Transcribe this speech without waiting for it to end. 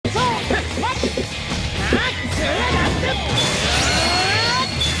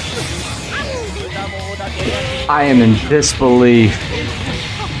I am in disbelief.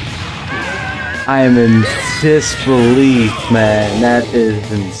 I am in disbelief, man. That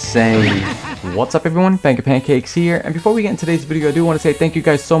is insane. What's up, everyone? BankingPancakes here, and before we get into today's video, I do want to say thank you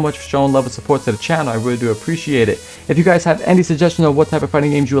guys so much for showing love and support to the channel. I really do appreciate it. If you guys have any suggestions of what type of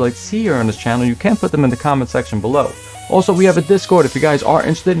fighting games you would like to see here on this channel, you can put them in the comment section below. Also, we have a Discord. If you guys are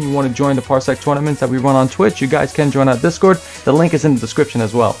interested and you want to join the Parsec tournaments that we run on Twitch, you guys can join our Discord. The link is in the description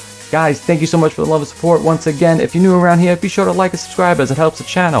as well. Guys, thank you so much for the love and support. Once again, if you're new around here, be sure to like and subscribe as it helps the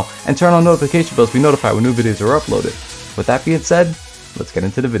channel, and turn on notification bells to be notified when new videos are uploaded. With that being said, let's get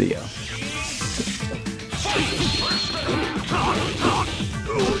into the video.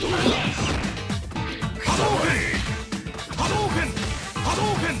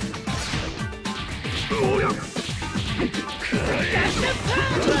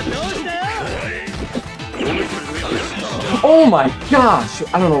 Oh my gosh!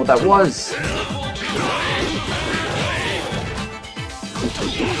 I don't know what that was.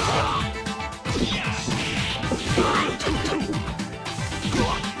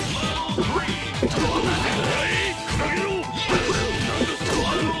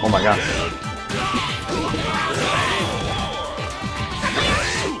 Oh my gosh.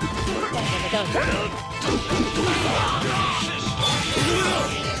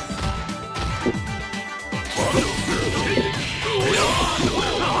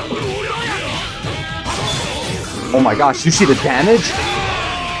 Oh my gosh, you see the damage?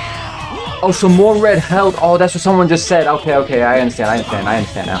 Oh, so more red health. Oh, that's what someone just said. Okay, I understand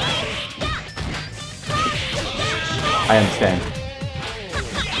now. I understand.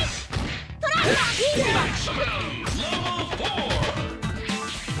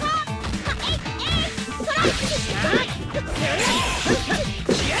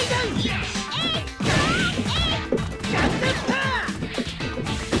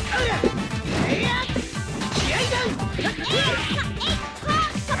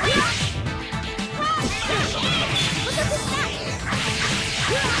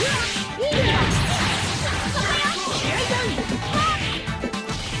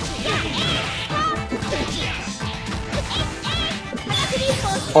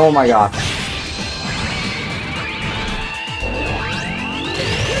 Oh my gosh.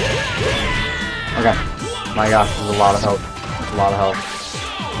 Okay. My gosh, this is a lot of health. A lot of health.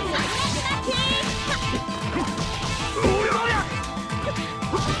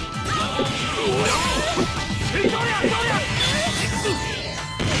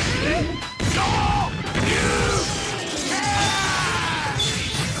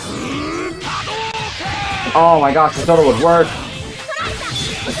 Oh my gosh, I thought it would work.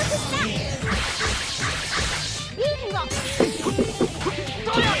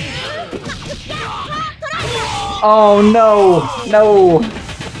 Oh no, no.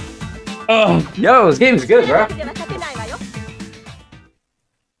 Yo, this game is good, bro.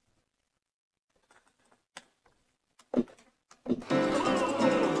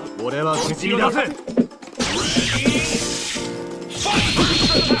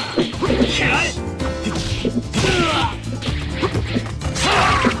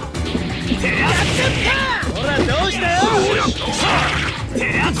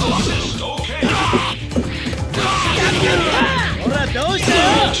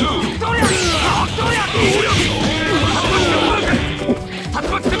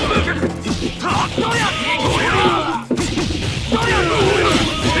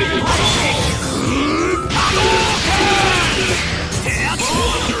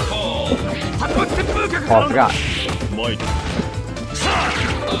 Oh, I forgot.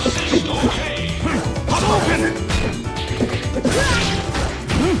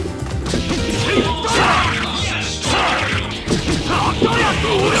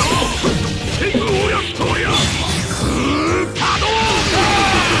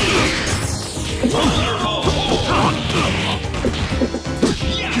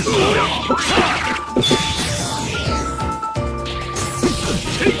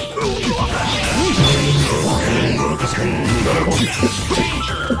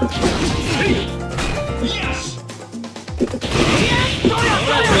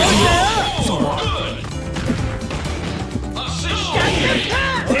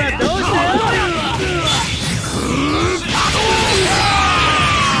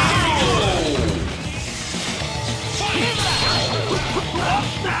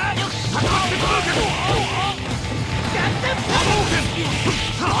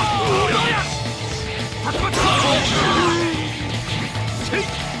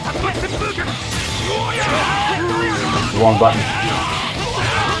 Wrong button.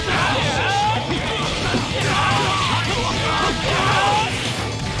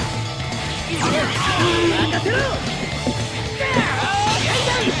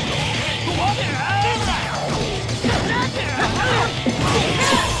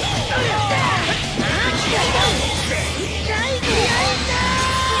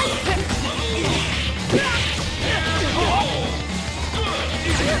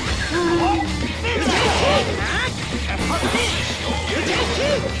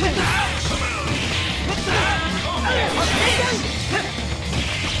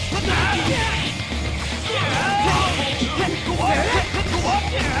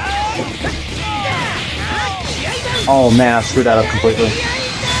 Oh man, I screwed that up completely.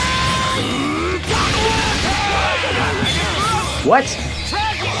 What?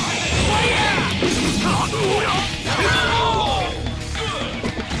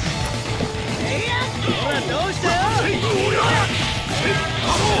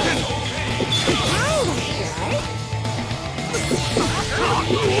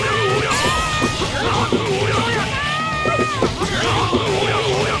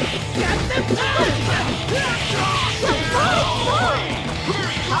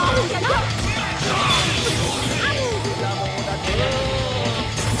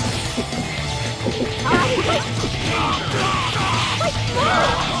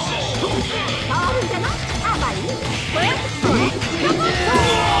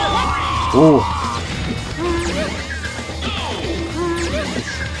 Ooh.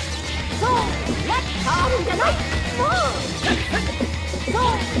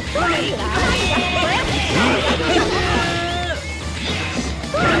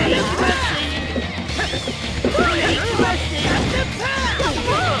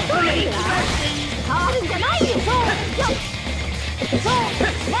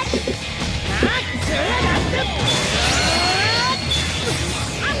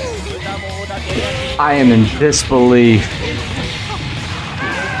 I am in disbelief.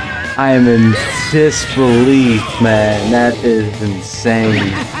 I am in disbelief, man. That is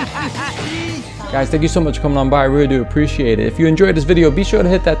insane. Guys, thank you so much for coming on by. I really do appreciate it. If you enjoyed this video, be sure to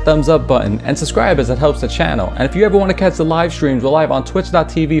hit that thumbs up button and subscribe as it helps the channel. And if you ever want to catch the live streams, we're live on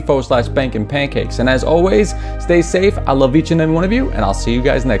twitch.tv/BankingPancakes. And as always, stay safe. I love each and every one of you, and I'll see you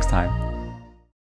guys next time.